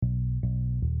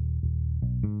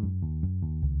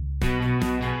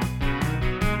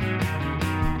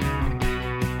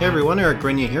Hey everyone, Eric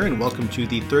Grenier here, and welcome to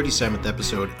the 37th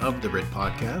episode of the RIT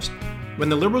podcast. When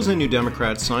the Liberals and New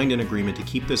Democrats signed an agreement to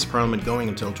keep this parliament going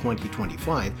until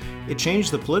 2025, it changed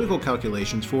the political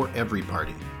calculations for every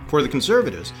party. For the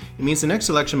Conservatives, it means the next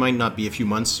election might not be a few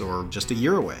months or just a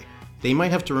year away. They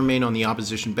might have to remain on the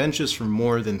opposition benches for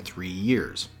more than 3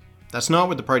 years. That's not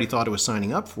what the party thought it was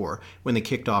signing up for when they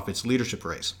kicked off its leadership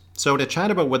race. So to chat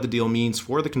about what the deal means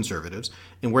for the Conservatives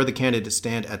and where the candidates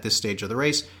stand at this stage of the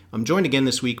race, I'm joined again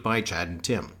this week by Chad and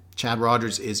Tim. Chad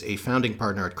Rogers is a founding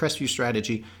partner at Crestview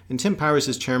Strategy, and Tim Powers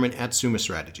is chairman at Summa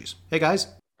Strategies. Hey guys.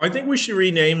 I think we should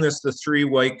rename this the three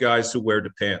white guys who wear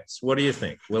the pants. What do you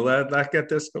think? Will that get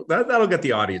this? That'll get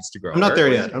the audience to grow. I'm not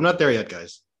there yet,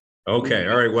 guys. Okay.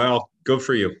 All right. Well, good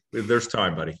for you. There's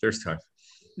time, buddy. There's time.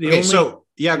 Go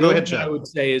ahead, Chad. I would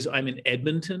say is I'm in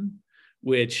Edmonton,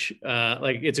 which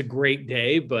it's a great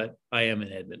day, but I am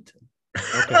in Edmonton.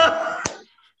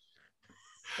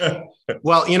 Okay.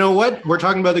 Well, you know what? We're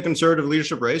talking about the Conservative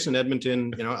leadership race in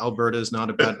Edmonton. Alberta is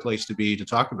not a bad place to be to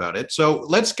talk about it. So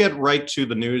let's get right to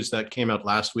the news that came out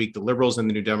last week. The Liberals and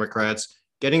the New Democrats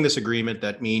getting this agreement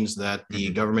that means that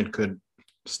the government could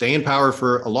stay in power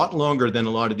for a lot longer than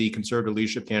a lot of the Conservative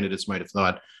leadership candidates might have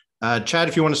thought. Chad,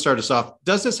 if you want to start us off,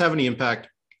 does this have any impact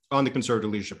on the Conservative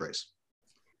leadership race?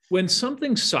 When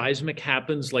something seismic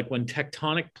happens, like when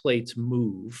tectonic plates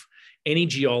move, any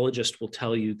geologist will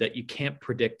tell you that you can't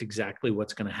predict exactly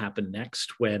what's going to happen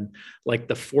next when, like,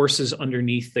 the forces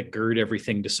underneath that gird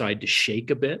everything decide to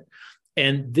shake a bit.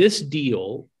 And this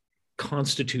deal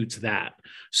constitutes that.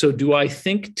 So do I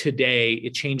think today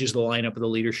it changes the lineup of the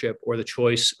leadership or the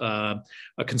choice a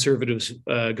Conservative's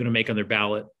going to make on their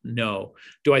ballot? No.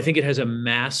 Do I think it has a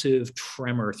massive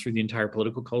tremor through the entire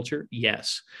political culture?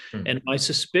 Yes. And my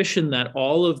suspicion that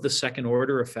all of the second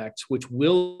order effects, which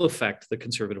will affect the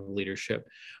Conservative leadership,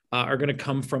 are going to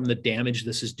come from the damage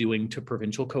this is doing to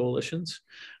provincial coalitions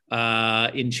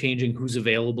in changing who's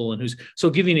available and who's. So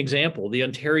I'll give you an example. The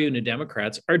Ontario New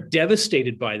Democrats are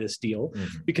devastated by this deal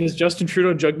because Justin Trudeau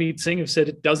and Jagmeet Singh have said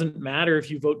it doesn't matter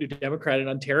if you vote New Democrat in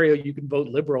Ontario, you can vote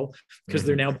Liberal because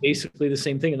they're now basically the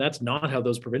same thing. And that's not how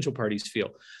those provincial parties feel.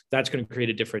 That's going to create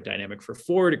a different dynamic for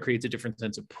Ford. It creates a different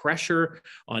sense of pressure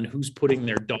on who's putting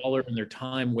their dollar and their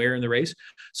time where in the race.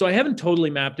 So I haven't totally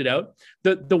mapped it out.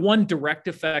 The one direct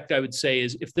effect I would say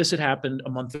is if this had happened a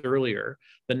month earlier,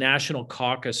 the National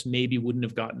Caucus maybe wouldn't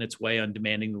have gotten its way on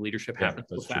demanding the leadership happen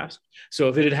so fast. So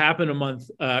if it had happened a month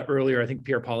earlier, I think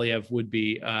Pierre Poilievre would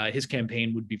be, his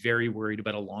campaign would be very worried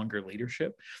about a longer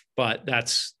leadership, but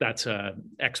that's a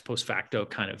ex post facto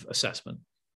kind of assessment.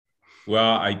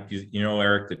 Well,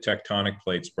 Eric, the tectonic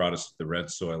plates brought us to the red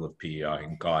soil of PEI,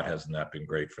 and God, hasn't that been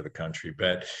great for the country?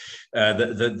 But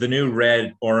the new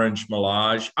red-orange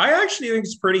melange, I actually think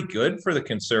it's pretty good for the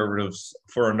Conservatives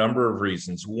for a number of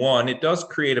reasons. One, it does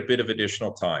create a bit of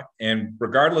additional time. And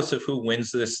regardless of who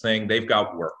wins this thing, they've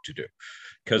got work to do,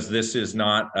 because this is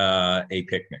not a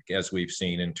picnic, as we've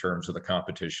seen in terms of the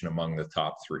competition among the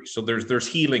top three. So there's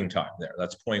healing time there.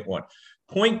 That's point one.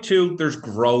 Point two, there's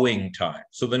growing time.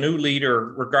 So the new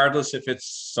leader, regardless if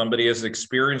it's somebody as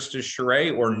experienced as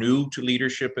Charest or new to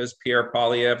leadership as Pierre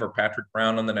Poilievre or Patrick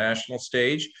Brown on the national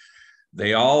stage,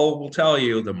 they all will tell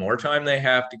you the more time they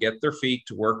have to get their feet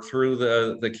to work through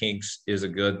the kinks is a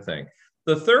good thing.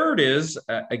 The third is,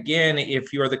 again,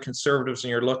 if you're the Conservatives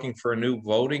and you're looking for a new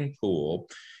voting pool,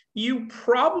 you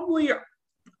probably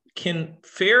can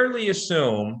fairly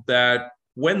assume that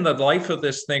when the life of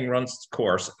this thing runs its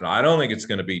course, and I don't think it's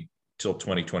going to be till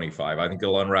 2025, I think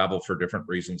it'll unravel for different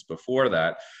reasons before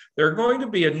that, there are going to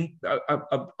be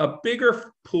a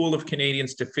bigger pool of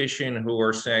Canadians to fish in who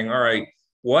are saying, all right,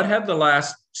 what have the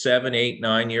last 7, 8,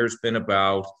 9 years been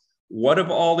about? What have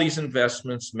all these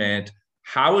investments meant?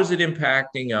 How is it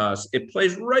impacting us? It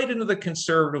plays right into the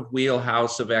Conservative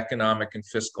wheelhouse of economic and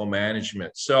fiscal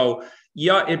management. So,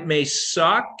 yeah, it may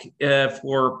suck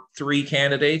for three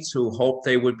candidates who hope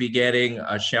they would be getting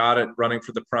a shot at running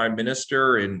for the Prime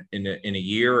Minister in a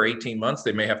year or 18 months.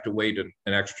 They may have to wait an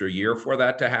extra year for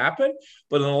that to happen.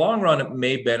 But in the long run, it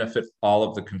may benefit all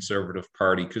of the Conservative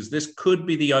Party, because this could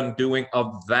be the undoing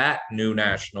of that new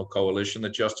national coalition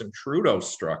that Justin Trudeau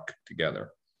struck together.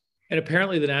 And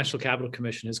apparently the National Capital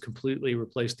Commission has completely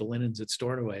replaced the linens at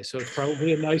Stornoway. So it's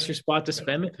probably a nicer spot to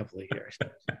spend a couple of years.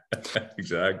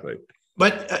 Exactly.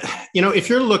 But, if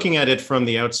you're looking at it from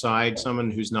the outside, someone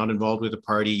who's not involved with the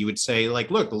party, you would say,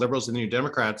 look, the Liberals and the New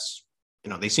Democrats,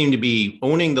 they seem to be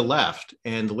owning the left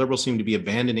and the Liberals seem to be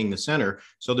abandoning the center.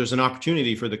 So there's an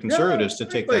opportunity for the Conservatives to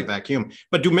take that vacuum.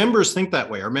 But do members think that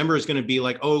way? Are members going to be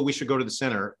like, oh, we should go to the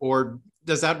center? Or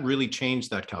does that really change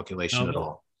that calculation at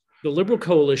all? The Liberal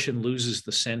coalition loses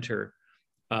the center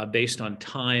based on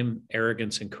time,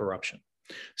 arrogance, and corruption.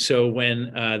 So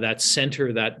when that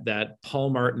center, that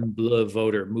Paul Martin Bleu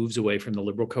voter moves away from the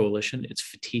Liberal coalition, it's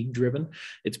fatigue driven.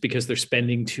 It's because they're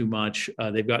spending too much.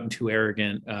 They've gotten too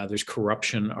arrogant. There's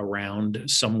corruption around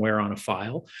somewhere on a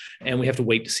file. And we have to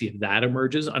wait to see if that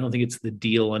emerges. I don't think it's the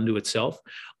deal unto itself.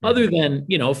 Other than,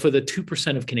 for the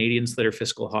 2% of Canadians that are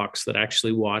fiscal hawks that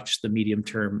actually watch the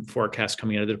medium-term forecast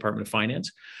coming out of the Department of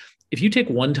Finance, if you take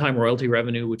one-time royalty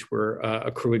revenue, which we're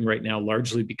accruing right now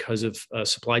largely because of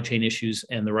supply chain issues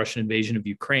and the Russian invasion of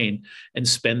Ukraine, and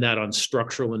spend that on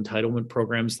structural entitlement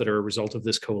programs that are a result of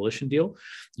this coalition deal,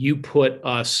 you put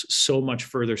us so much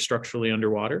further structurally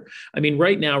underwater. I mean,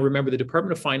 right now, remember, the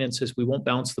Department of Finance says we won't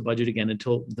balance the budget again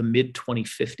until the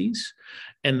mid-2050s,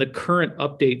 and the current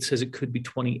update says it could be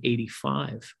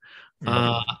 2085.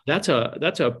 That's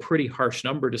a pretty harsh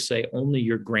number to say only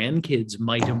your grandkids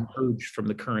might emerge from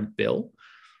the current bill.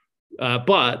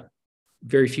 But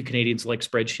very few Canadians like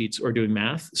spreadsheets or doing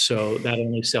math. So that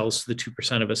only sells to the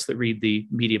 2% of us that read the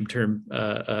medium-term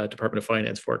Department of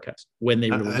Finance forecast when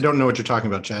they release. I don't know what you're talking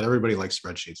about, Chad. Everybody likes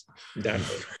spreadsheets.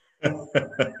 Exactly.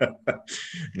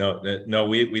 No,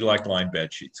 we like line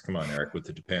bed sheets. Come on, Eric, with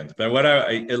the depends. But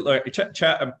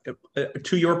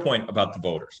to your point about the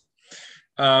voters.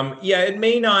 It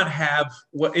may not have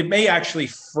it may actually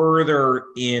further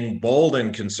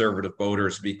embolden conservative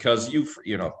voters because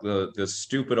the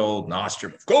stupid old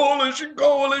nostrum coalition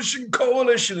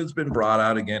has been brought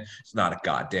out again. It's not a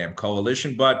goddamn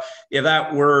coalition, but if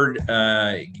that word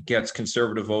gets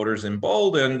conservative voters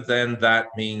emboldened, then that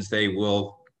means they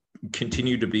will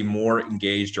continue to be more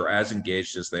engaged or as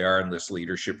engaged as they are in this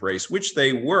leadership race, which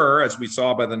they were, as we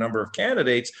saw by the number of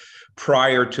candidates,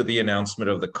 prior to the announcement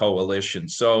of the coalition.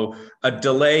 So a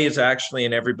delay is actually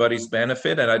in everybody's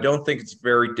benefit. And I don't think it's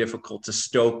very difficult to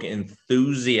stoke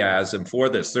enthusiasm for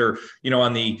this. They're,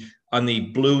 on the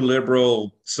blue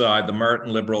liberal side, the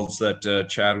Martin liberals that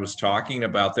Chad was talking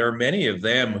about, there are many of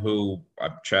them who,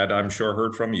 Chad, I'm sure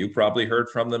heard from, you probably heard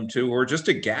from them too, who are just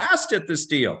aghast at this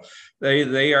deal.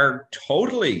 They are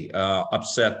totally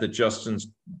upset that Justin's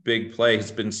big play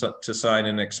has been to sign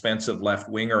an expensive left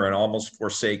winger and almost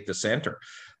forsake the center.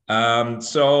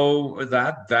 So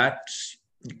that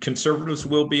conservatives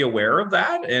will be aware of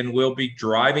that and will be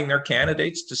driving their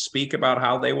candidates to speak about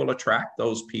how they will attract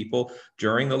those people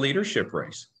during the leadership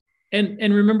race. And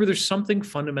remember, there's something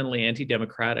fundamentally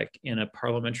anti-democratic in a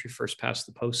parliamentary first past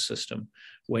the post system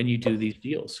when you do these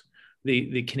deals.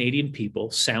 The Canadian people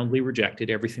soundly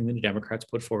rejected everything that the Democrats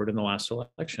put forward in the last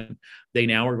election. They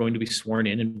now are going to be sworn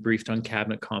in and briefed on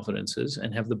cabinet confidences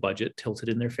and have the budget tilted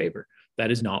in their favor.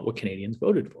 That is not what Canadians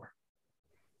voted for.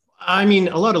 I mean,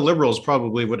 a lot of Liberals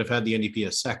probably would have had the NDP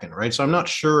as second, right? So I'm not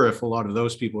sure if a lot of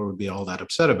those people would be all that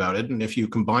upset about it. And if you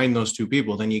combine those two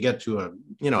people, then you get to a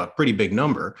pretty big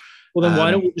number. Well, then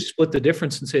why don't we just split the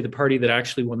difference and say the party that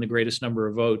actually won the greatest number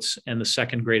of votes and the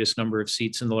second greatest number of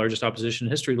seats in the largest opposition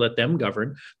in history, let them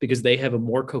govern because they have a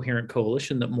more coherent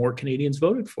coalition that more Canadians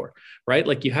voted for, right?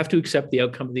 Like you have to accept the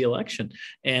outcome of the election.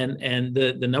 And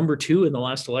the number two in the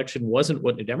last election wasn't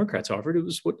what the Democrats offered. It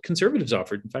was what conservatives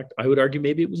offered. In fact, I would argue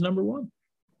maybe it was number one.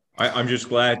 I'm just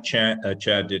glad Chad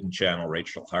didn't channel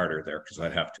Rachel Harder there because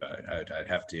I'd have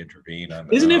to intervene on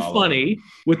that. Isn't it funny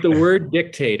with the word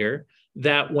dictator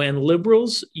that when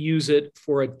Liberals use it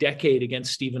for a decade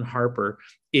against Stephen Harper,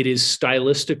 it is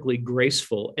stylistically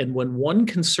graceful. And when one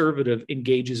conservative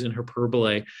engages in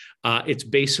hyperbole, it's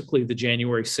basically the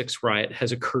January 6th riot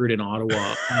has occurred in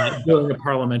Ottawa during a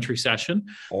parliamentary session.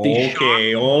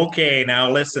 Okay.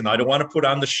 Now listen, I don't want to put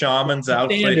on the shaman's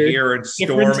outfit here and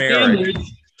storm Eric.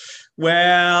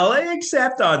 Well,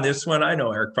 except on this one, I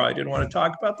know Eric probably didn't want to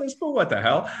talk about this, but what the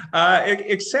hell?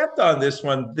 Except on this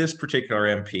one, this particular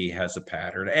MP has a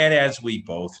pattern. And as we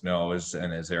both know,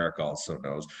 and as Eric also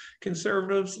knows,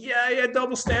 conservatives,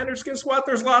 double standards. Guess what?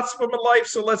 There's lots of them in life,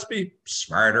 so let's be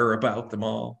smarter about them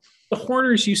all. The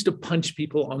Horners used to punch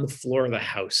people on the floor of the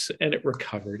house and it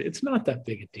recovered. It's not that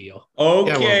big a deal.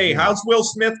 Okay. How's Will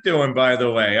Smith doing, by the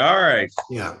way? All right.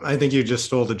 Yeah, I think you just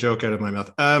stole the joke out of my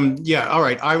mouth. All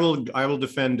right. I will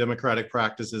defend democratic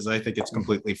practices. I think it's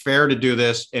completely fair to do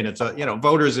this. And it's,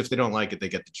 voters, if they don't like it, they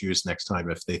get to choose next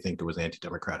time if they think it was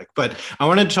anti-democratic. But I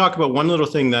wanted to talk about one little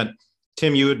thing that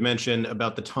Tim, you had mentioned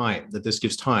about the time, that this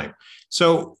gives time.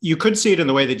 So you could see it in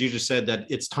the way that you just said, that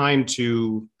it's time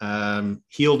to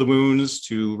heal the wounds,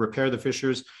 to repair the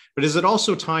fissures. But is it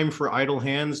also time for idle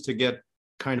hands to get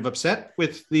kind of upset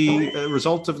with the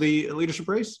results of the leadership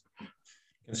race?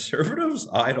 Conservatives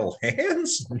idle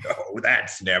hands? No,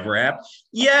 that's never happened.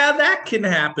 Yeah, that can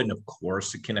happen. Of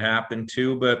course, it can happen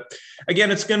too. But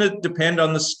again, it's going to depend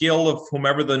on the skill of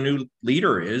whomever the new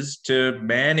leader is to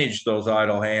manage those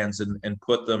idle hands and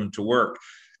put them to work.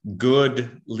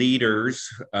 Good leaders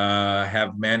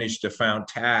have managed to find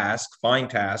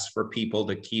tasks for people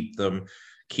to keep them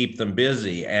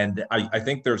busy. And I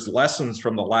think there's lessons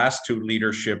from the last two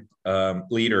leaders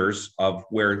of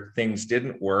where things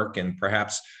didn't work, and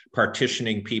perhaps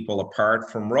partitioning people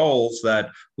apart from roles that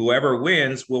whoever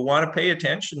wins will want to pay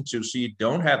attention to, so you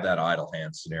don't have that idle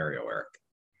hand scenario, Eric.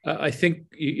 I think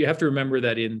you have to remember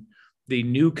that in the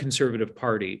new Conservative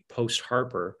Party post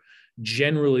Harper,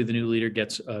 generally the new leader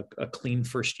gets a clean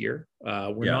first year.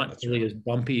 We're not really as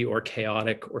bumpy or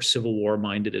chaotic or Civil War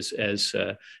minded as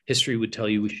history would tell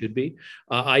you we should be.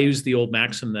 I use the old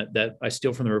maxim that I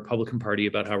steal from the Republican Party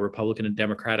about how Republican and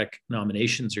Democratic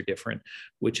nominations are different,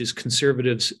 which is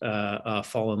conservatives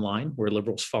fall in line where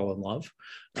liberals fall in love.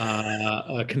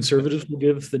 Conservatives will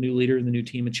give the new leader and the new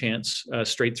team a chance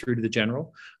straight through to the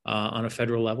general on a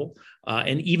federal level.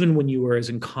 And even when you are as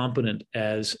incompetent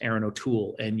as Aaron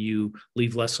O'Toole and you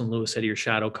leave Leslyn Lewis out of your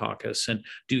shadow caucus and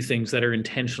do things that are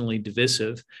intentionally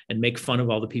divisive and make fun of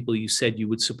all the people you said you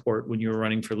would support when you were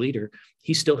running for leader,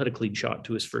 he still had a clean shot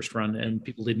to his first run and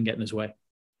people didn't get in his way.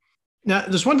 Now,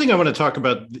 there's one thing I want to talk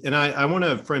about, and I want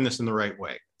to frame this in the right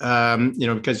way,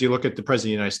 because you look at the president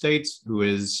of the United States, who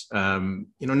is,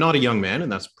 not a young man,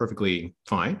 and that's perfectly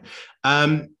fine.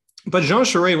 But Jean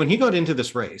Charest, when he got into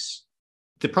this race,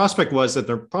 the prospect was that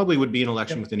there probably would be an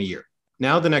election within a year.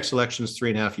 Now the next election is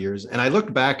 3.5 years. And I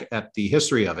looked back at the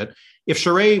history of it. If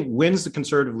Charest wins the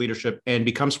Conservative leadership and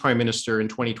becomes prime minister in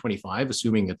 2025,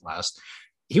 assuming it lasts,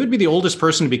 he would be the oldest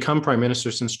person to become prime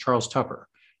minister since Charles Tupper,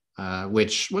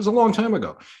 which was a long time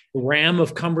ago. The Ram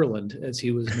of Cumberland, as he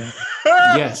was known.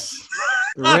 Yes,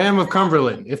 the Ram of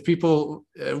Cumberland. If people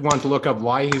want to look up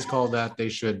why he's called that, they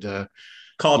should...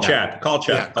 Call Chad,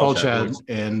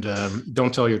 and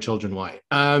don't tell your children why.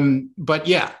 But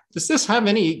yeah, does this have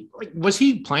any, was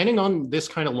he planning on this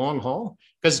kind of long haul?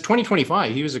 Because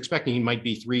 2025, he was expecting he might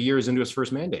be 3 years into his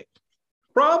first mandate.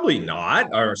 Probably not,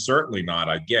 or certainly not,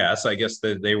 I guess. I guess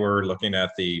that they were looking at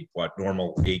the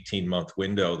normal 18-month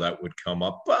window that would come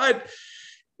up. But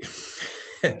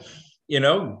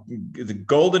the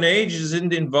golden age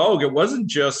isn't in vogue. It wasn't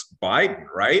just Biden,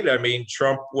 right? I mean,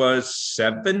 Trump was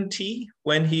 70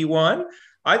 when he won.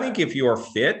 I think if you're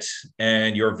fit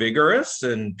and you're vigorous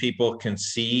and people can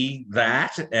see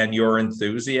that and your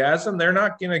enthusiasm, they're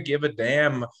not going to give a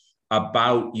damn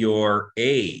about your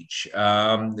age.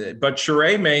 But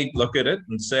Charest may look at it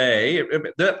and say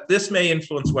that this may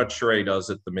influence what Charest does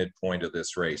at the midpoint of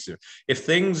this race. If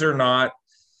things are not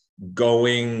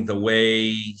going the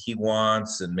way he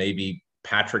wants, and maybe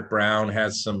Patrick Brown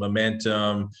has some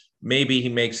momentum, maybe he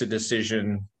makes a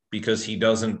decision because he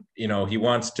doesn't, he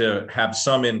wants to have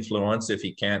some influence if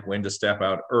he can't win, to step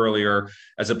out earlier,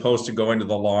 as opposed to going to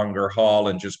the longer haul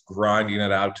and just grinding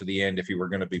it out to the end if he were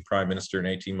going to be prime minister in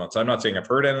 18 months. I'm not saying I've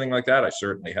heard anything like that. I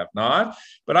certainly have not,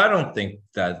 but I don't think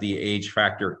that the age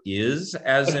factor is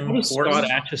as important. How does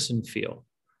Scott Aitchison feel?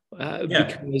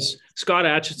 Because Scott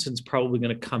Aitchison's probably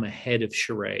going to come ahead of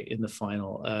Charest in the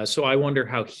final. So I wonder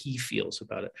how he feels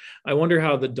about it. I wonder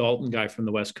how the Dalton guy from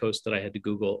the West Coast that I had to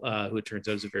Google, who it turns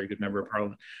out is a very good member of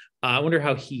Parliament, I wonder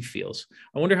how he feels.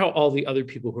 I wonder how all the other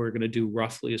people who are going to do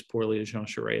roughly as poorly as Jean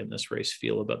Charest in this race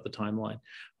feel about the timeline.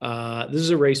 This is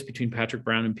a race between Patrick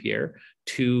Brown and Pierre,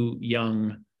 two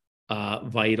young,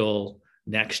 vital,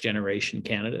 next generation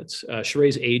candidates.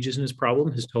 Charest's age isn't his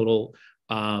problem. His total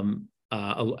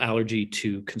allergy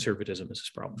to conservatism is his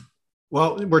problem.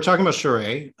 Well, we're talking about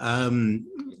Charest.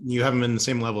 You have him in the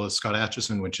same level as Scott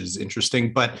Aitchison, which is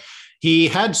interesting, but he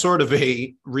had sort of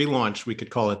a relaunch, we could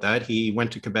call it that. He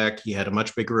went to Quebec. He had a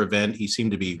much bigger event. He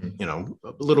seemed to be, a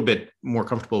little bit more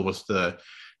comfortable with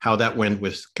how that went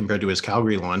compared to his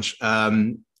Calgary launch.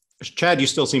 Chad, you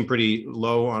still seem pretty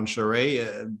low on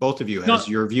Charest. Both of you, has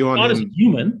your view on him? Not as a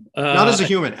human. Not as a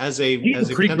human, as a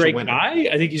pretty great winner. guy.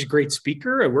 I think he's a great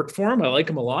speaker. I worked for him. I like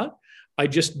him a lot. I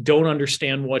just don't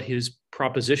understand what his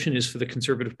proposition is for the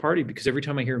Conservative Party, because every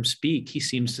time I hear him speak, he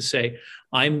seems to say,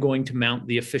 I'm going to mount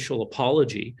the official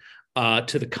apology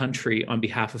to the country on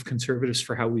behalf of Conservatives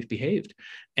for how we've behaved.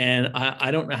 And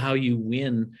I don't know how you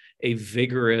win a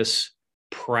vigorous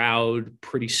proud,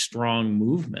 pretty strong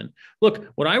movement. Look,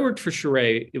 when I worked for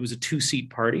Charest, it was a 2-seat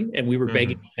party, and we were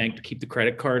begging the bank to keep the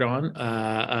credit card on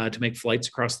to make flights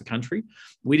across the country.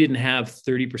 We didn't have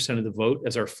 30% of the vote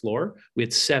as our floor. We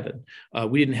had 7.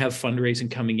 We didn't have fundraising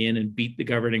coming in and beat the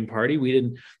governing party. We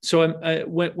didn't. So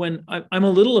I'm a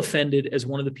little offended as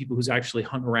one of the people who's actually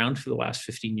hung around for the last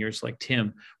 15 years, like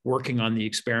Tim, working on the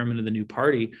experiment of the new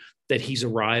party, that he's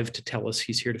arrived to tell us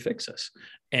he's here to fix us.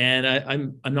 And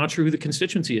I'm not sure who the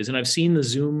constituency is. And I've seen the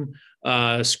Zoom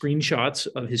screenshots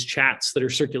of his chats that are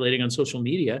circulating on social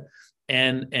media.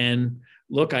 And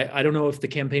look, I don't know if the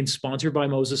campaign's sponsored by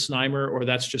Moses Znaimer or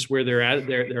that's just where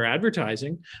they're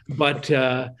advertising. But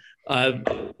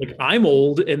like, I'm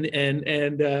old,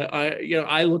 and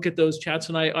I look at those chats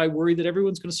and I worry that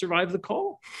everyone's going to survive the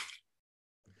call.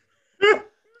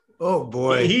 Oh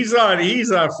boy, he's on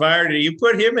fire. You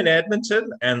put him in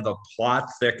Edmonton, and the plot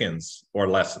thickens or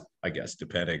lessens, I guess,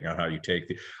 depending on how you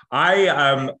take it. I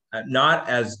am not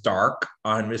as dark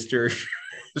on Mr.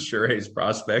 Charest's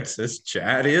prospects as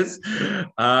Chad is,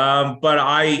 but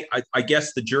I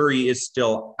guess the jury is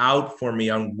still out for me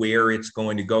on where it's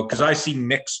going to go, because I see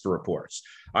mixed reports.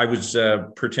 I was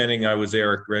pretending I was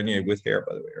Eric Grenier with hair,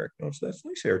 by the way. Eric knows that's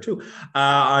nice hair too.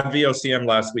 On VOCM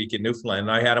last week in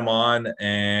Newfoundland, I had him on,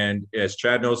 and as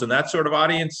Chad knows, in that sort of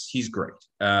audience, he's great.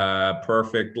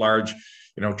 Perfect, large,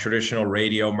 traditional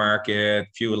radio market,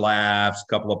 few laughs,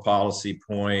 couple of policy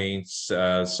points,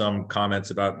 some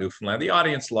comments about Newfoundland. The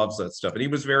audience loves that stuff, and he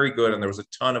was very good, and there was a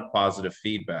ton of positive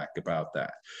feedback about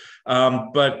that.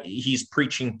 But he's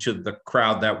preaching to the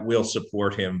crowd that will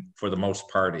support him for the most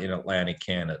part in Atlantic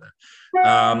Canada.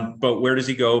 But where does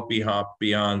he go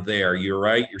beyond there? You're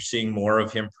right. You're seeing more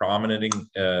of him prominent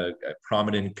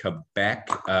in Quebec,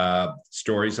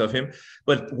 stories of him.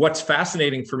 But what's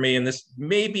fascinating for me, and this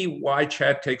may be why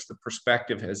Chad takes the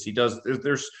perspective as he does,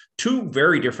 there's 2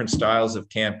 very different styles of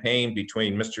campaign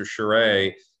between Mr.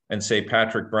 Charest and, say,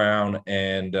 Patrick Brown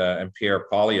and Pierre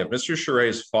Poilievre. Mr. Charest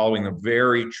is following a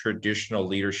very traditional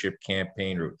leadership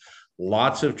campaign route.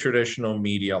 Lots of traditional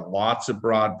media, lots of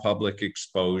broad public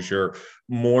exposure,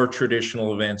 more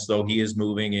traditional events, though he is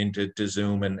moving into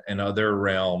Zoom and other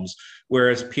realms.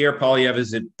 Whereas Pierre Poilievre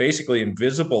is basically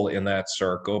invisible in that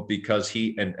circle, because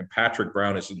he and Patrick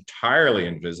Brown is entirely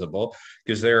invisible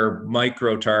because they're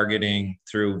micro-targeting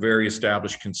through very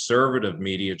established conservative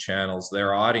media channels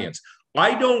their audience.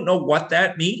 I don't know what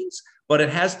that means, but it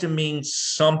has to mean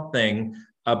something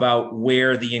about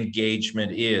where the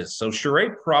engagement is. So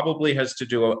Charest probably has to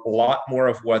do a lot more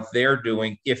of what they're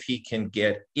doing if he can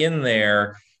get in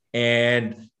there.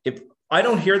 And if I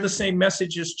don't hear the same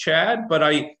message as Chad, but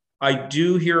I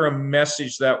do hear a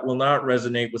message that will not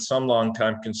resonate with some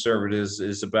longtime conservatives,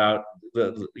 is about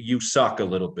you suck a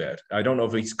little bit. I don't know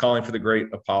if he's calling for the great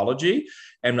apology.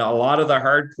 And a lot of the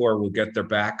hardcore will get their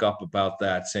back up about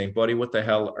that, saying, buddy, what the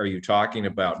hell are you talking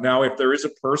about? Now, if there is a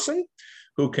person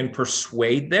who can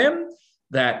persuade them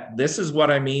that this is what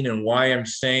I mean and why I'm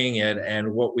saying it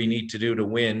and what we need to do to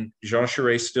win, Jean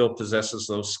Charest still possesses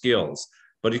those skills,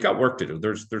 but he's got work to do.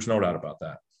 There's no doubt about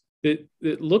that.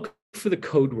 Look for the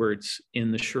code words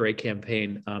in the Charest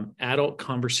campaign: adult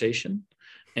conversation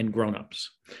and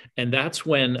grown-ups. And that's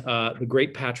when the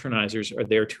great patronizers are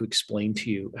there to explain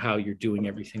to you how you're doing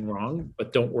everything wrong,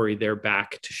 but don't worry, they're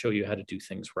back to show you how to do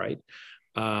things right.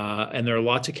 And there are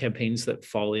lots of campaigns that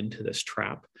fall into this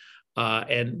trap.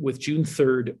 And with June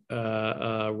 3rd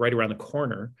right around the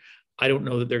corner, I don't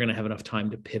know that they're going to have enough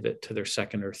time to pivot to their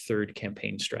second or third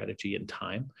campaign strategy in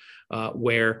time.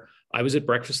 Where I was at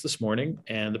breakfast this morning,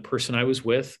 and the person I was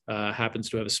with happens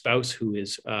to have a spouse who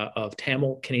is of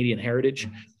Tamil Canadian heritage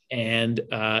and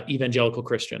evangelical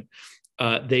Christian.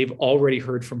 They've already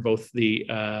heard from both the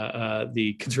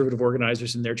conservative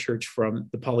organizers in their church, from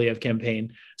the Poilievre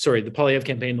campaign,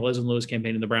 the Leslie Lewis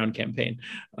campaign, and the Brown campaign,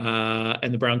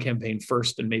 and the Brown campaign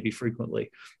first and maybe frequently,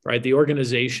 right? The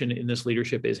organization in this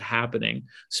leadership is happening,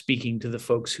 speaking to the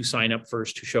folks who sign up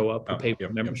first, who show up, who pay for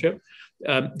membership.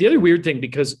 The other weird thing,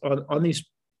 because on these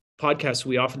podcasts,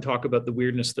 we often talk about the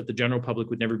weirdness that the general public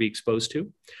would never be exposed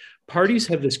to. Parties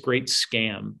have this great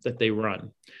scam that they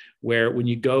run, where when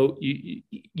you go,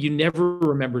 you never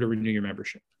remember to renew your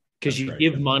membership, because you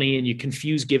give money and you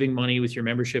confuse giving money with your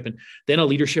membership. And then a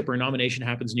leadership or a nomination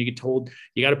happens and you get told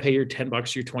you got to pay your $10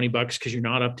 or your $20 because you're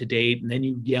not up to date. And then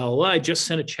you yell, well, I just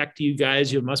sent a check to you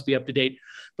guys. You must be up to date.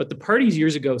 But the parties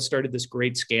years ago started this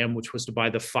great scam, which was to buy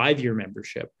the 5-year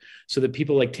membership so that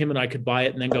people like Tim and I could buy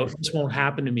it and then go, this won't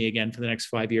happen to me again for the next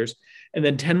 5 years. And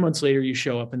then 10 months later, you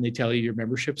show up and they tell you your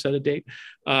membership's out of date.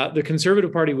 The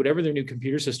Conservative Party, whatever their new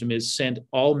computer system is, sent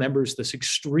all members this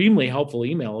extremely helpful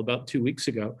email about 2 weeks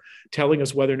ago, telling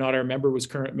us whether or not our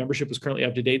membership was currently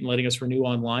up to date and letting us renew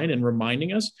online and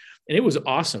reminding us. And it was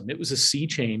awesome. It was a sea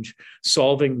change,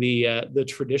 solving the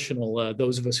traditional,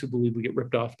 those of us who believe we get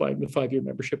ripped off by the 5-year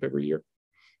membership every year.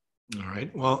 All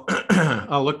right. Well,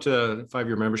 I'll look to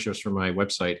 5-year memberships from my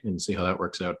website and see how that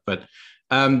works out. But,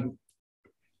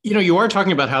 you are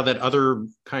talking about how that other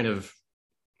kind of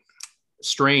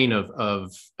strain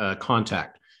of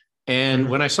contact. And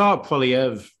when I saw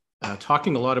Poilievre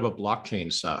talking a lot about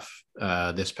blockchain stuff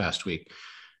this past week.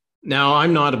 Now,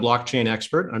 I'm not a blockchain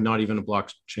expert. I'm not even a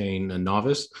blockchain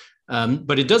novice.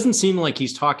 But it doesn't seem like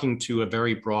he's talking to a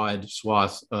very broad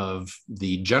swath of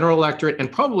the general electorate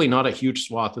and probably not a huge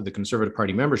swath of the Conservative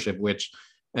Party membership, which,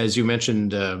 as you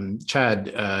mentioned,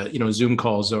 Chad, Zoom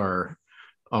calls are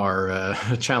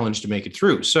a challenge to make it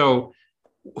through. So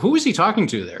who is he talking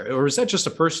to there? Or is that just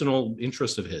a personal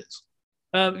interest of his?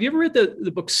 Have you ever read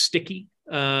the book Sticky?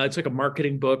 It's like a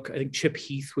marketing book. I think Chip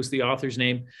Heath was the author's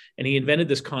name. And he invented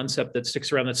this concept that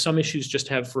sticks around, that some issues just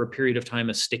have for a period of time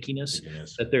a stickiness,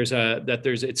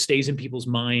 it stays in people's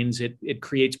minds. It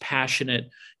creates passionate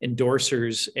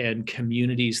endorsers and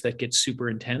communities that get super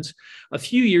intense. A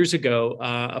few years ago,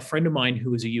 a friend of mine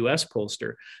who was a US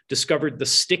pollster discovered the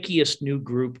stickiest new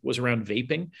group was around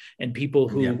vaping, and people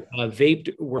who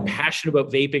vaped were passionate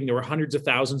about vaping. There were hundreds of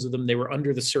thousands of them. They were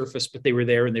under the surface, but they were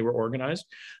there and they were organized.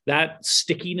 That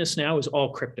stickiness now is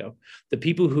all crypto. The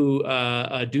people who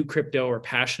do crypto are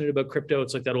passionate about crypto.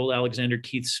 It's like that old Alexander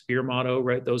Keith Spear motto,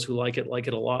 right? Those who like it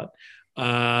a lot.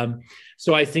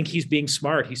 So I think he's being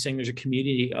smart. He's saying there's a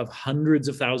community of hundreds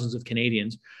of thousands of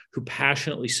Canadians who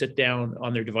passionately sit down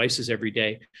on their devices every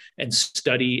day and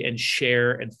study and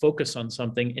share and focus on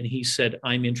something. And he said,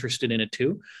 I'm interested in it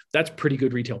too. That's pretty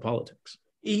good retail politics.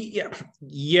 Yeah.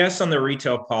 Yes, on the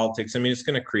retail politics. I mean, it's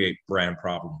going to create brand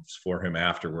problems for him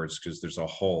afterwards because there's a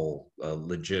whole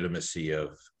legitimacy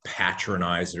of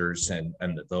patronizers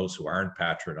and those who aren't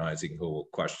patronizing who will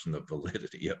question the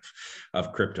validity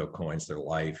of crypto coins, their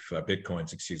life,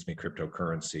 Bitcoins,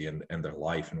 cryptocurrency and their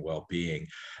life and well-being.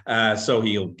 So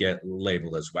he'll get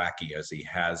labeled as wacky as he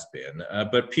has been.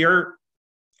 But Pierre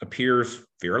appears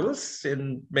fearless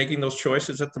in making those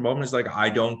choices at the moment. He's like, I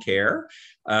don't care.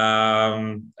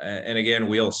 And again,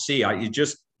 we'll see.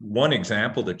 Just one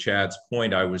example to Chad's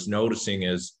point, I was noticing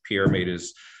as Pierre made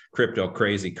his crypto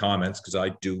crazy comments, because I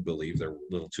do believe they're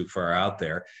a little too far out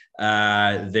there.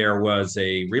 There was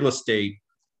a real estate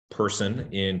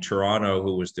person in Toronto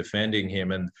who was defending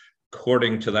him. And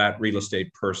according to that real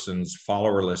estate person's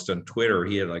follower list on Twitter,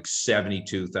 he had like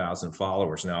 72,000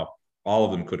 followers. Now, all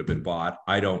of them could have been bought.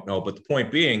 I don't know. But the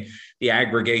point being, the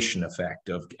aggregation effect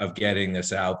of getting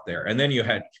this out there. And then you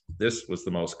had, this was the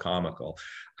most comical,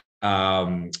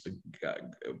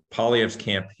 Poilievre's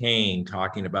campaign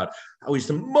talking about how he's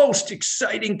the most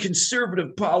exciting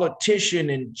conservative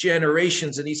politician in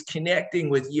generations and he's connecting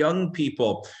with young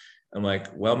people. I'm like,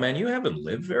 well, man, you haven't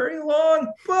lived very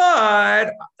long.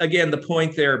 But again, the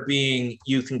point there being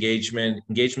youth engagement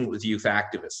with youth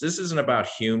activists. This isn't about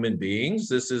human beings.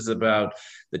 This is about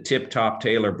the tip-top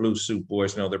Taylor blue suit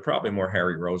boys. No, they're probably more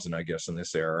Harry Rosen, I guess, in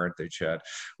this era, aren't they, Chad?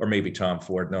 Or maybe Tom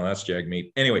Ford. No, that's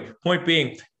Jagmeet. Anyway, point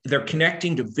being, they're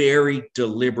connecting to very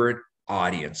deliberate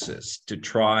audiences to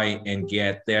try and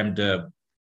get them to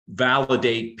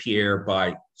validate Pierre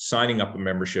by signing up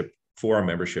for a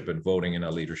membership and voting in a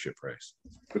leadership race.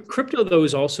 Crypto, though,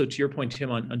 is also, to your point,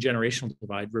 Tim, on generational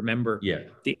divide. Remember,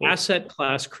 the asset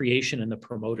class creation and the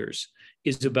promoters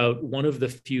is about one of the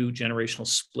few generational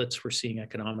splits we're seeing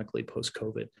economically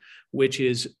post-COVID, which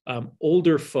is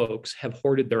older folks have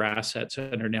hoarded their assets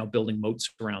and are now building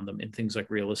moats around them in things like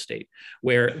real estate,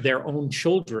 where their own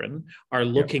children are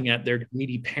looking at their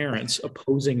greedy parents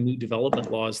opposing new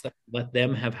development laws that let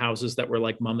them have houses that were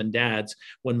like mom and dad's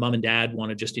when mom and dad want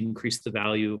to just increase the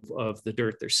value of the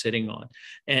dirt they're sitting on.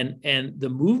 And the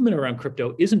movement around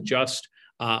crypto isn't just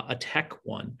a tech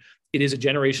one. It is a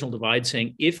generational divide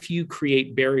saying, if you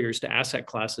create barriers to asset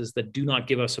classes that do not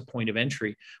give us a point of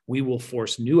entry, we will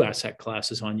force new asset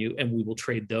classes on you and we will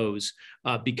trade those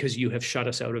because you have shut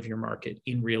us out of your market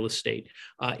in real estate,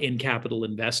 in capital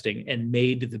investing, and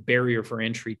made the barrier for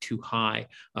entry too high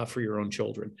for your own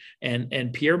children.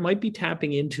 And Pierre might be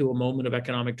tapping into a moment of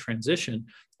economic transition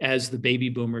as the baby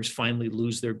boomers finally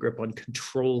lose their grip on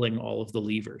controlling all of the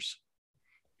levers.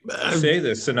 You say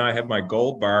this, and I have my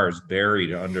gold bars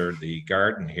buried under the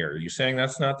garden here. Are you saying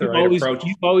that's not the You've right always approach?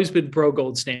 you've always been pro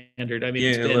gold standard. I mean,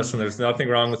 it's Yeah, been listen, there's nothing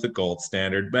wrong with the gold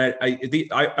standard, but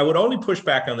I would only push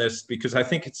back on this because I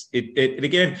think it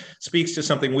again speaks to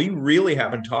something we really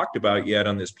haven't talked about yet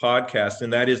on this podcast,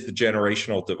 and that is the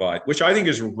generational divide, which I think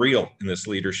is real in this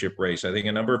leadership race. I think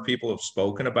a number of people have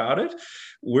spoken about it.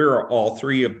 We're all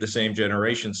three of the same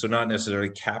generation, so not necessarily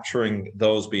capturing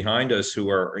those behind us who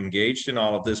are engaged in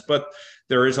all of this, but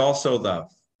there is also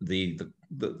the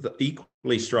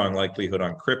equally strong likelihood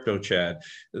on crypto, Chad,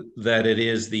 that it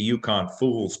is the Yukon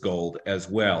fool's gold as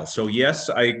well. So yes,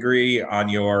 I agree on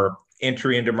your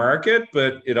entry into market,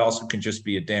 but it also can just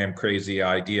be a damn crazy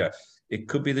idea. It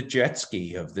could be the jet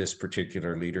ski of this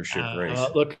particular leadership race.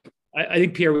 Look, I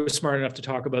think Pierre was smart enough to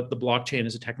talk about the blockchain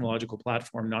as a technological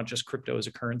platform, not just crypto as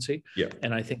a currency. Yeah.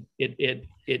 And I think it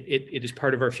is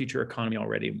part of our future economy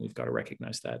already, and we've got to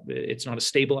recognize that. It's not a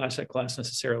stable asset class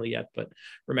necessarily yet, but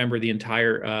remember the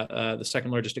the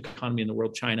second largest economy in the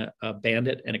world, China, banned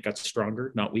it, and it got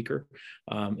stronger, not weaker.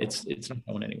 It's not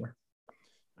going anywhere.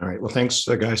 All right. Well, thanks,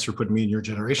 guys, for putting me in your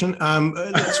generation.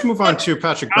 Let's move on to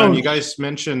Patrick Brown. You guys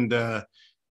mentioned,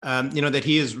 that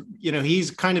he is, he's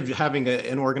kind of having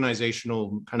an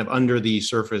organizational kind of under the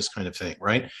surface kind of thing,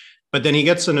 right? But then he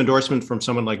gets an endorsement from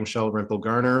someone like Michelle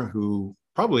Rempel-Garner, who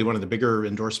probably one of the bigger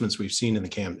endorsements we've seen in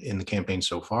the campaign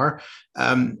so far.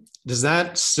 Does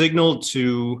that signal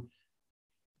to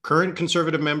current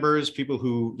conservative members, people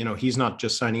who, he's not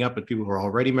just signing up, but people who are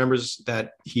already members,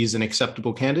 that he's an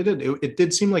acceptable candidate? It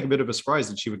did seem like a bit of a surprise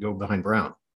that she would go behind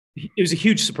Brown. It was a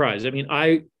huge surprise. I mean,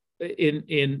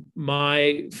 in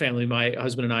my family, my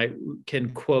husband and I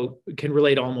can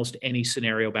relate almost any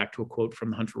scenario back to a quote from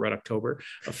The Hunt for Red October,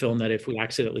 a film that if we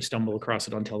accidentally stumble across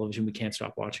it on television, we can't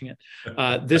stop watching it.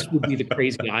 This would be the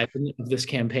crazy eye of this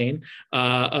campaign,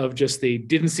 of just the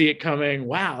didn't see it coming.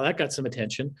 Wow, that got some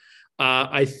attention.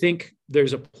 I think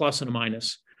there's a plus and a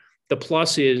minus. The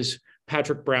plus is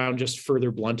Patrick Brown just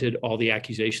further blunted all the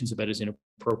accusations about his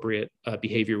inappropriate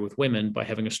behavior with women by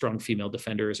having a strong female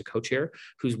defender as a co-chair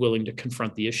who's willing to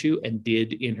confront the issue, and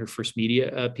did in her first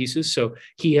media pieces. So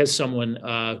he has someone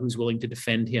who's willing to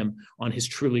defend him on his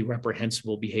truly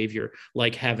reprehensible behavior,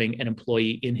 like having an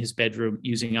employee in his bedroom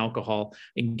using alcohol,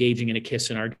 engaging in a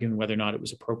kiss, and arguing whether or not it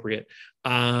was appropriate.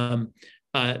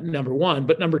 Number one.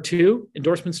 But number two,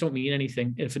 endorsements don't mean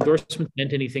anything. If endorsements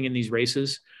meant anything in these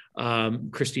races,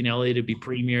 Christine Elliott would be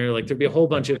premier. Like, there'd be a whole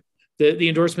bunch of the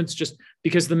endorsements, just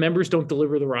because the members don't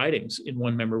deliver the ridings in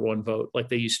one member, one vote like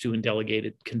they used to in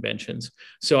delegated conventions.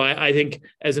 So I think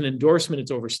as an endorsement,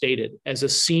 it's overstated. As a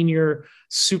senior,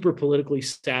 super politically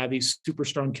savvy, super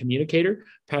strong communicator,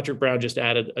 Patrick Brown just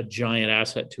added a giant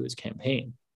asset to his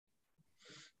campaign.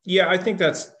 Yeah, I think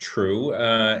that's true.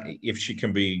 If she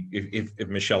can be, if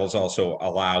Michelle is also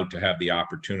allowed to have the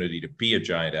opportunity to be a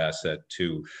giant asset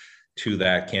to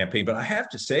that campaign. But I have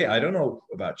to say, I don't know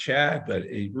about Chad, but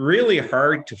it's really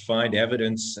hard to find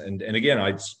evidence. And again,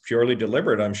 it's purely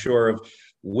deliberate, I'm sure, of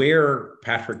where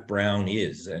Patrick Brown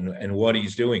is and what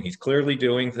he's doing. He's clearly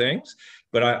doing things.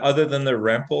 But other than the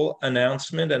Rempel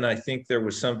announcement, and I think there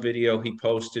was some video he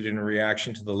posted in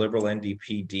reaction to the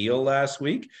Liberal-NDP deal last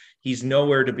week, he's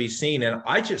nowhere to be seen. And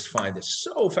I just find this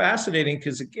so fascinating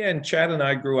because, again, Chad and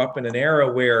I grew up in an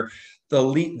era where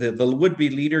the would-be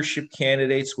leadership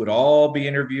candidates would all be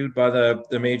interviewed by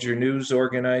the major news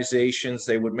organizations.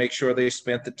 They would make sure they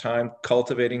spent the time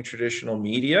cultivating traditional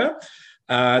media.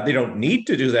 They don't need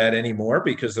to do that anymore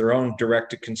because their own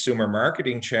direct-to-consumer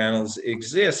marketing channels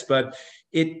exist. But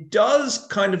it does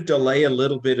kind of delay a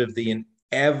little bit of the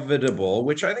inevitable,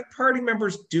 which I think party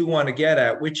members do want to get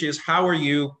at, which is, how are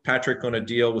you, Patrick, going to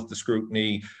deal with the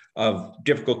scrutiny of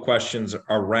difficult questions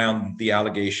around the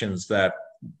allegations that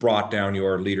brought down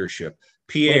your leadership?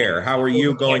 Pierre, how are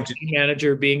you going to...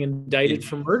 Manager being indicted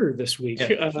for murder this week.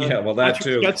 Yeah, well, that Patrick's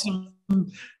too. Got some,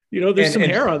 there's some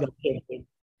hair on that.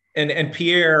 And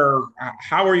Pierre,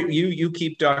 how are you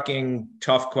keep ducking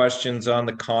tough questions on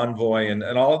the convoy and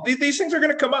all these things are going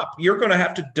to come up. You're going to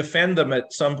have to defend them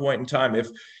at some point in time.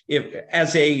 If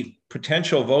as a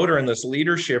potential voter in this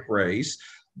leadership race,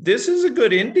 this is a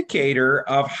good indicator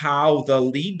of how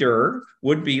the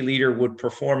would-be leader would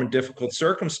perform in difficult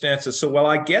circumstances. So while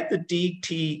I get the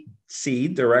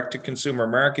DTC, direct-to-consumer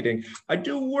marketing, I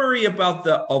do worry about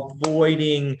the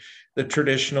avoiding the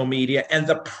traditional media and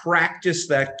the practice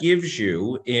that gives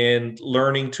you in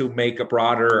learning to make a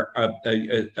broader, a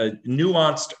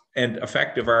nuanced and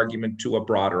effective argument to a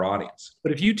broader audience.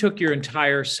 But if you took your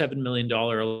entire $7 million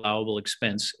allowable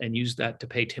expense and used that to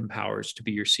pay Tim Powers to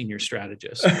be your senior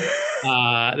strategist,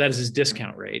 that is his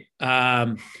discount rate.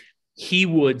 he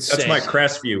would say, that's my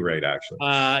Crestview rate,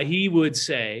 actually. He would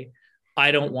say,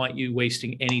 I don't want you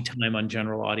wasting any time on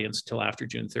general audience till after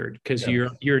June 3rd, because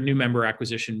you're a new member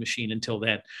acquisition machine until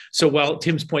then. So while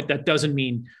Tim's point, that doesn't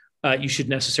mean you should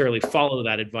necessarily follow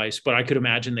that advice, but I could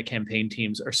imagine the campaign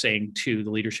teams are saying to the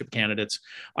leadership candidates,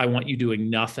 I want you doing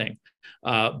nothing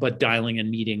but dialing and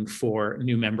meeting for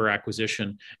new member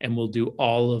acquisition, and we'll do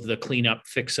all of the cleanup,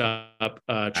 fix up,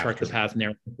 chart the path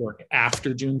narrative work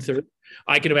after June 3rd.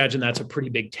 I can imagine that's a pretty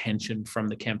big tension from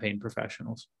the campaign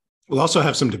professionals. We'll also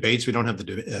have some debates. We don't have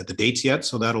the dates yet,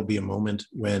 so that'll be a moment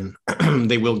when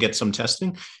they will get some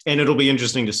testing, and it'll be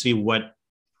interesting to see what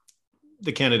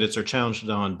the candidates are challenged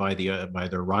on by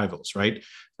their rivals, right?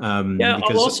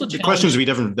 Because the questions will be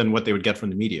different than what they would get from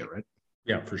the media, right?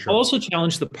 Yeah, for sure. I'll also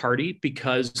challenge the party,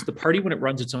 because the party, when it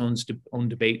runs its own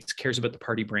debates, cares about the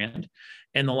party brand.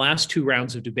 And the last two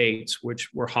rounds of debates,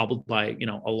 which were hobbled by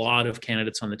a lot of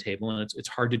candidates on the table, and it's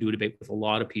hard to do a debate with a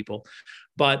lot of people,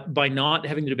 but by not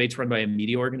having the debates run by a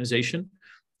media organization,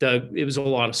 it was a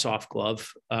lot of soft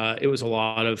glove. It was a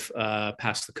lot of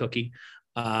pass the cookie.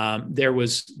 They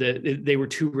were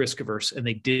too risk averse, and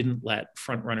they didn't let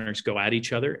front runners go at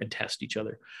each other and test each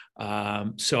other.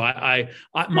 So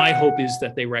my hope is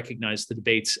that they recognize the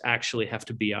debates actually have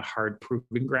to be a hard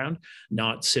proving ground,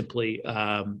 not simply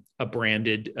a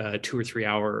branded 2 or 3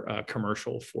 hour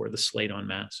commercial for the slate en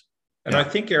masse. And I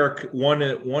think, Eric, one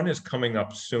is coming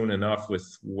up soon enough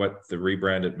with what the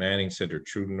rebranded Manning Center,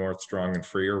 True North, Strong and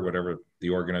Free, or whatever the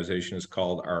organization is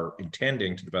called, are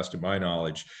intending, to the best of my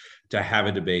knowledge, to have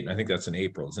a debate. And I think that's in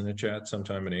April, isn't it, Chad?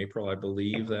 Sometime in April, I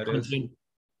believe that is.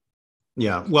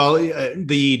 Yeah, well,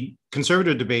 the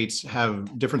conservative debates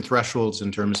have different thresholds in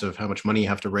terms of how much money you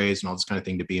have to raise and all this kind of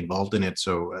thing to be involved in it.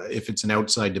 So if it's an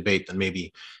outside debate, then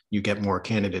maybe you get more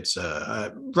candidates.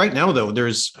 Right now, though,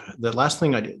 there's the last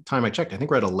time I checked, I think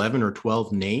we're at 11 or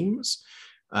 12 names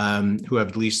who have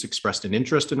at least expressed an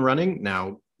interest in running.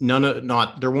 Now,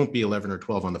 there won't be 11 or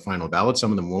 12 on the final ballot.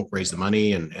 Some of them won't raise the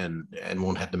money and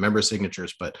won't have the member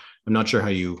signatures, but I'm not sure how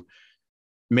you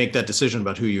make that decision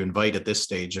about who you invite at this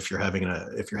stage if you're having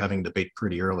a debate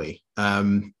pretty early.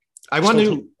 I want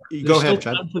to go ahead,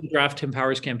 Chad. For the Draft Tim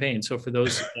Powers campaign. So for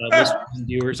those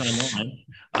viewers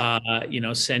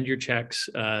online, send your checks,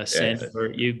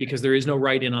 because there is no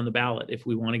write-in on the ballot. If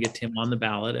we want to get Tim on the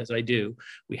ballot, as I do,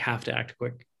 we have to act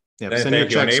quick. Yeah, send your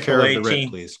checks, care of the Red,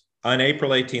 please. On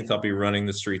April 18th, I'll be running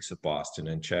the streets of Boston,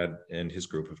 and Chad and his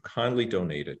group have kindly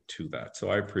donated to that. So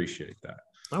I appreciate that.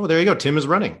 Oh, well, there you go. Tim is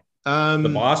running. The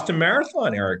Boston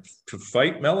Marathon, Eric, to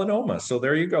fight melanoma. So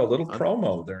there you go. A little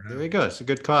promo there. There you go. It's a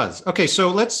good cause. Okay, so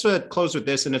let's close with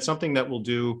this. And it's something that we'll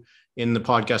do in the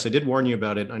podcast. I did warn you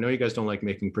about it. I know you guys don't like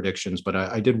making predictions, but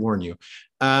I did warn you.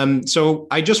 So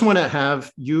I just want to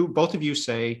have both of you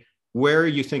say where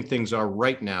you think things are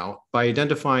right now by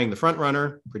identifying the front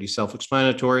runner, pretty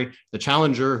self-explanatory, the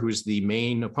challenger, who's the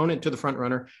main opponent to the front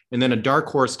runner, and then a dark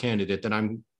horse candidate that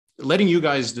I'm letting you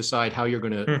guys decide how you're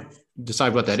going to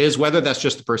decide what that is, whether that's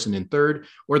just the person in third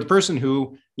or the person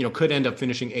who, could end up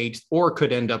finishing 8th or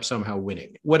could end up somehow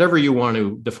winning, whatever you want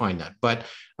to define that. But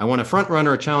I want a front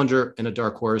runner, a challenger, and a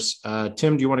dark horse.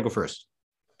 Tim, do you want to go first?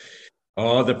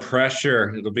 Oh, the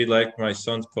pressure. It'll be like my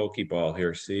son's Pokeball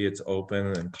here. See, it's open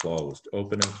and closed,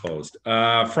 open and closed.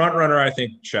 Front runner, I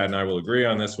think Chad and I will agree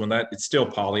on this one. That it's still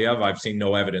Polyev. I've seen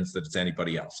no evidence that it's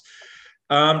anybody else.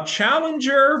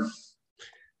 Challenger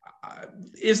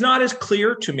is not as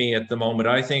clear to me at the moment.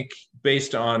 I think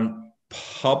based on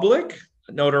public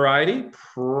notoriety,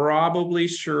 probably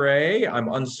Charest.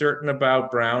 I'm uncertain about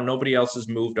Brown. Nobody else has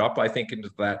moved up, I think, into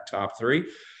that top 3.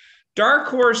 Dark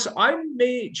horse,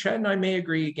 Chad and I may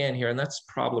agree again here, and that's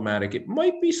problematic. It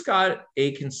might be Scott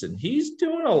Aikenson. He's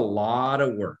doing a lot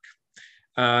of work,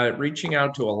 reaching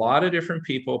out to a lot of different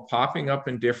people, popping up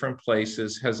in different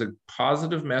places, has a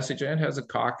positive message and has a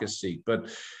caucus seat. But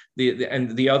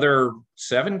the other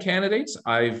 7 candidates,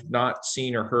 I've not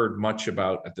seen or heard much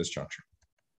about at this juncture.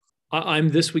 I'm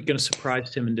this week going to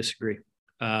surprise Tim and disagree.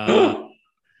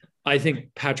 I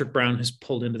think Patrick Brown has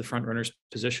pulled into the front runner's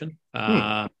position.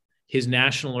 His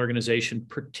national organization,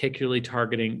 particularly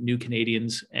targeting new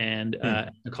Canadians and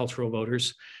cultural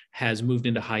voters, has moved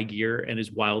into high gear and is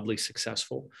wildly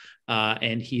successful.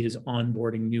 And he is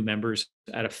onboarding new members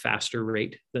at a faster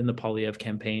rate than the Polyev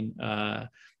campaign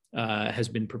has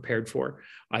been prepared for.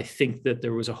 I think that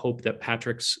there was a hope that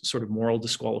Patrick's sort of moral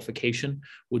disqualification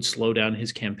would slow down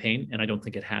his campaign, and I don't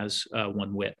think it has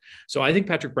one whit. So I think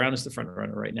Patrick Brown is the front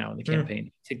runner right now in the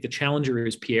campaign. I think the challenger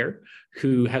is Pierre,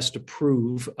 who has to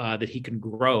prove that he can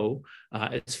grow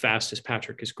as fast as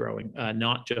Patrick is growing,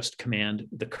 not just command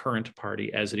the current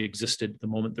party as it existed the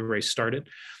moment the race started.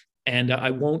 And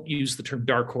I won't use the term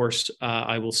dark horse.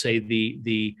 I will say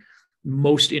the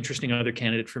most interesting other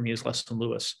candidate for me is Leslyn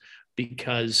Lewis,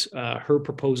 because her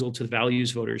proposal to the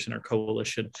values voters in our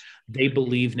coalition, they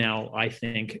believe now, I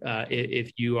think,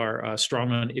 if you are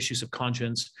strong on issues of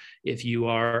conscience, if you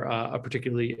are a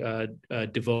particularly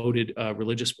devoted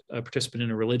religious participant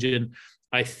in a religion,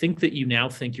 I think that you now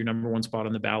think your number one spot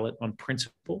on the ballot on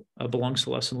principle belongs to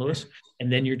Leslyn Lewis. And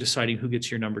then you're deciding who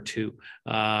gets your number two,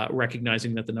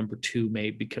 recognizing that the number two may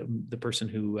become the person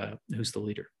who's the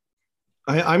leader.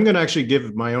 I'm going to actually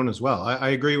give my own as well. I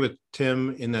agree with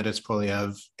Tim in that it's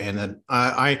Poilievre, and that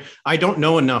I don't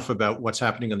know enough about what's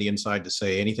happening on the inside to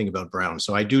say anything about Brown.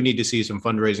 So I do need to see some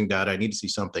fundraising data. I need to see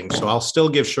something. So I'll still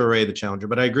give Charest the challenger,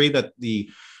 but I agree that the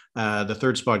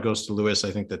third spot goes to Lewis. I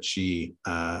think that she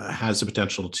has the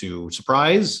potential to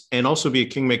surprise and also be a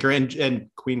kingmaker and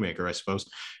queenmaker, I suppose.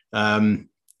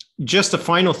 Just a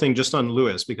final thing just on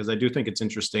Lewis, because I do think it's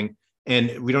interesting.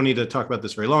 And we don't need to talk about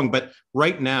this very long, but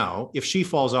right now, if she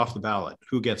falls off the ballot,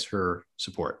 who gets her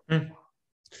support?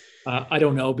 I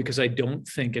don't know, because I don't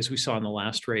think, as we saw in the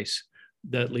last race,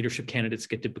 the leadership candidates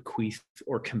get to bequeath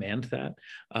or command that.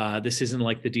 This isn't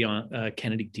like the Dion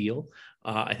Kennedy deal.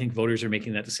 I think voters are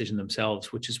making that decision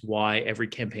themselves, which is why every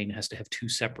campaign has to have two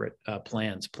separate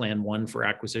plans. Plan one for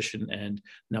acquisition and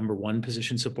number one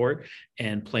position support,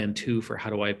 and plan two for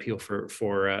how do I appeal for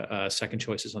second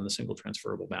choices on the single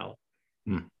transferable ballot.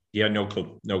 Yeah, no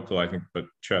clue. I think, but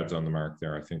Chad's on the mark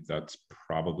there. I think that's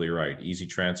probably right. Easy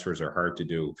transfers are hard to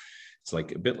do. It's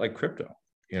like a bit like crypto,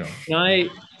 you know.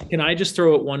 Can I just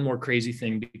throw out one more crazy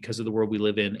thing because of the world we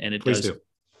live in? And it Please does. do.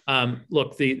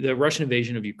 Look, the Russian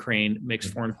invasion of Ukraine makes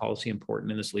foreign policy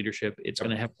important in this leadership. It's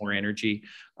going to have more energy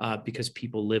because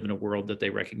people live in a world that they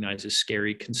recognize as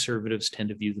scary. Conservatives tend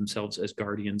to view themselves as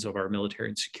guardians of our military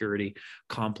and security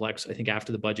complex. I think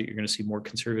after the budget, you're going to see more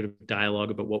conservative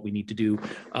dialogue about what we need to do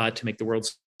to make the world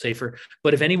safer.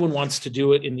 But if anyone wants to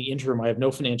do it in the interim, I have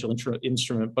no financial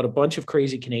instrument, but a bunch of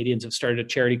crazy Canadians have started a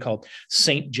charity called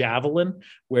Saint Javelin,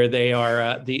 where they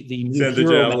are the new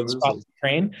hero mascot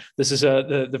Ukraine. This is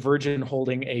the Virgin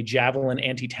holding a Javelin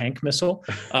anti-tank missile.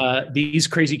 These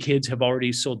crazy kids have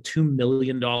already sold $2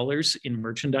 million in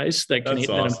merchandise that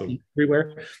awesome.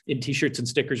 Everywhere, in t-shirts and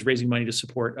stickers, raising money to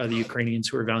support the Ukrainians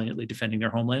who are valiantly defending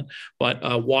their homeland.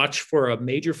 But watch for a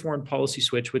major foreign policy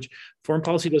switch, which foreign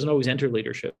policy doesn't always enter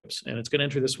leaderships, and it's going to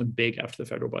enter this one big after the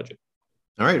federal budget.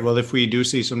 All right. Well, if we do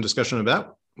see some discussion of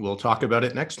that, we'll talk about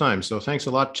it next time. So thanks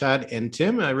a lot, Chad and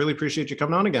Tim. I really appreciate you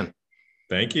coming on again.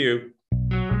 Thank you.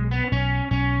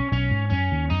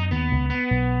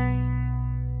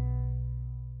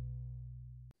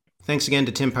 Thanks again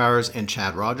to Tim Powers and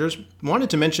Chad Rogers. Wanted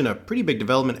to mention a pretty big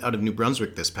development out of New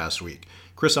Brunswick this past week.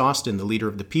 Chris Austin, the leader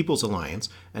of the People's Alliance,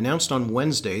 announced on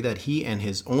Wednesday that he and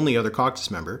his only other caucus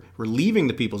member were leaving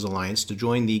the People's Alliance to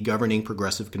join the governing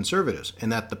Progressive Conservatives,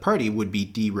 and that the party would be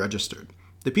deregistered.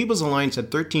 The People's Alliance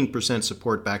had 13%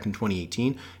 support back in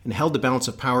 2018 and held the balance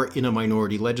of power in a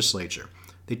minority legislature.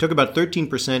 They took about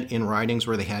 13% in ridings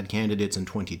where they had candidates in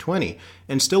 2020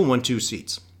 and still won 2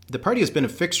 seats. The party has been a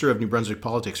fixture of New Brunswick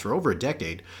politics for over a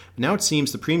decade, but now it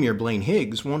seems the Premier Blaine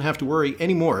Higgs won't have to worry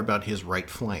anymore about his right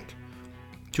flank.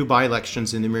 2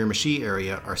 by-elections in the Miramichi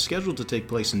area are scheduled to take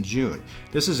place in June.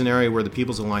 This is an area where the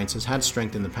People's Alliance has had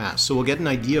strength in the past, so we'll get an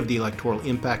idea of the electoral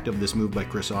impact of this move by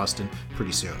Chris Austin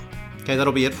pretty soon. Okay,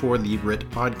 that'll be it for the RIT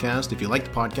podcast. If you like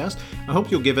the podcast, I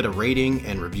hope you'll give it a rating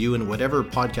and review in whatever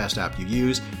podcast app you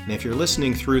use. And if you're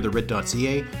listening through the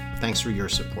RIT.ca, thanks for your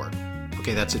support.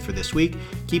 Okay, that's it for this week.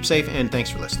 Keep safe and thanks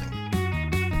for listening.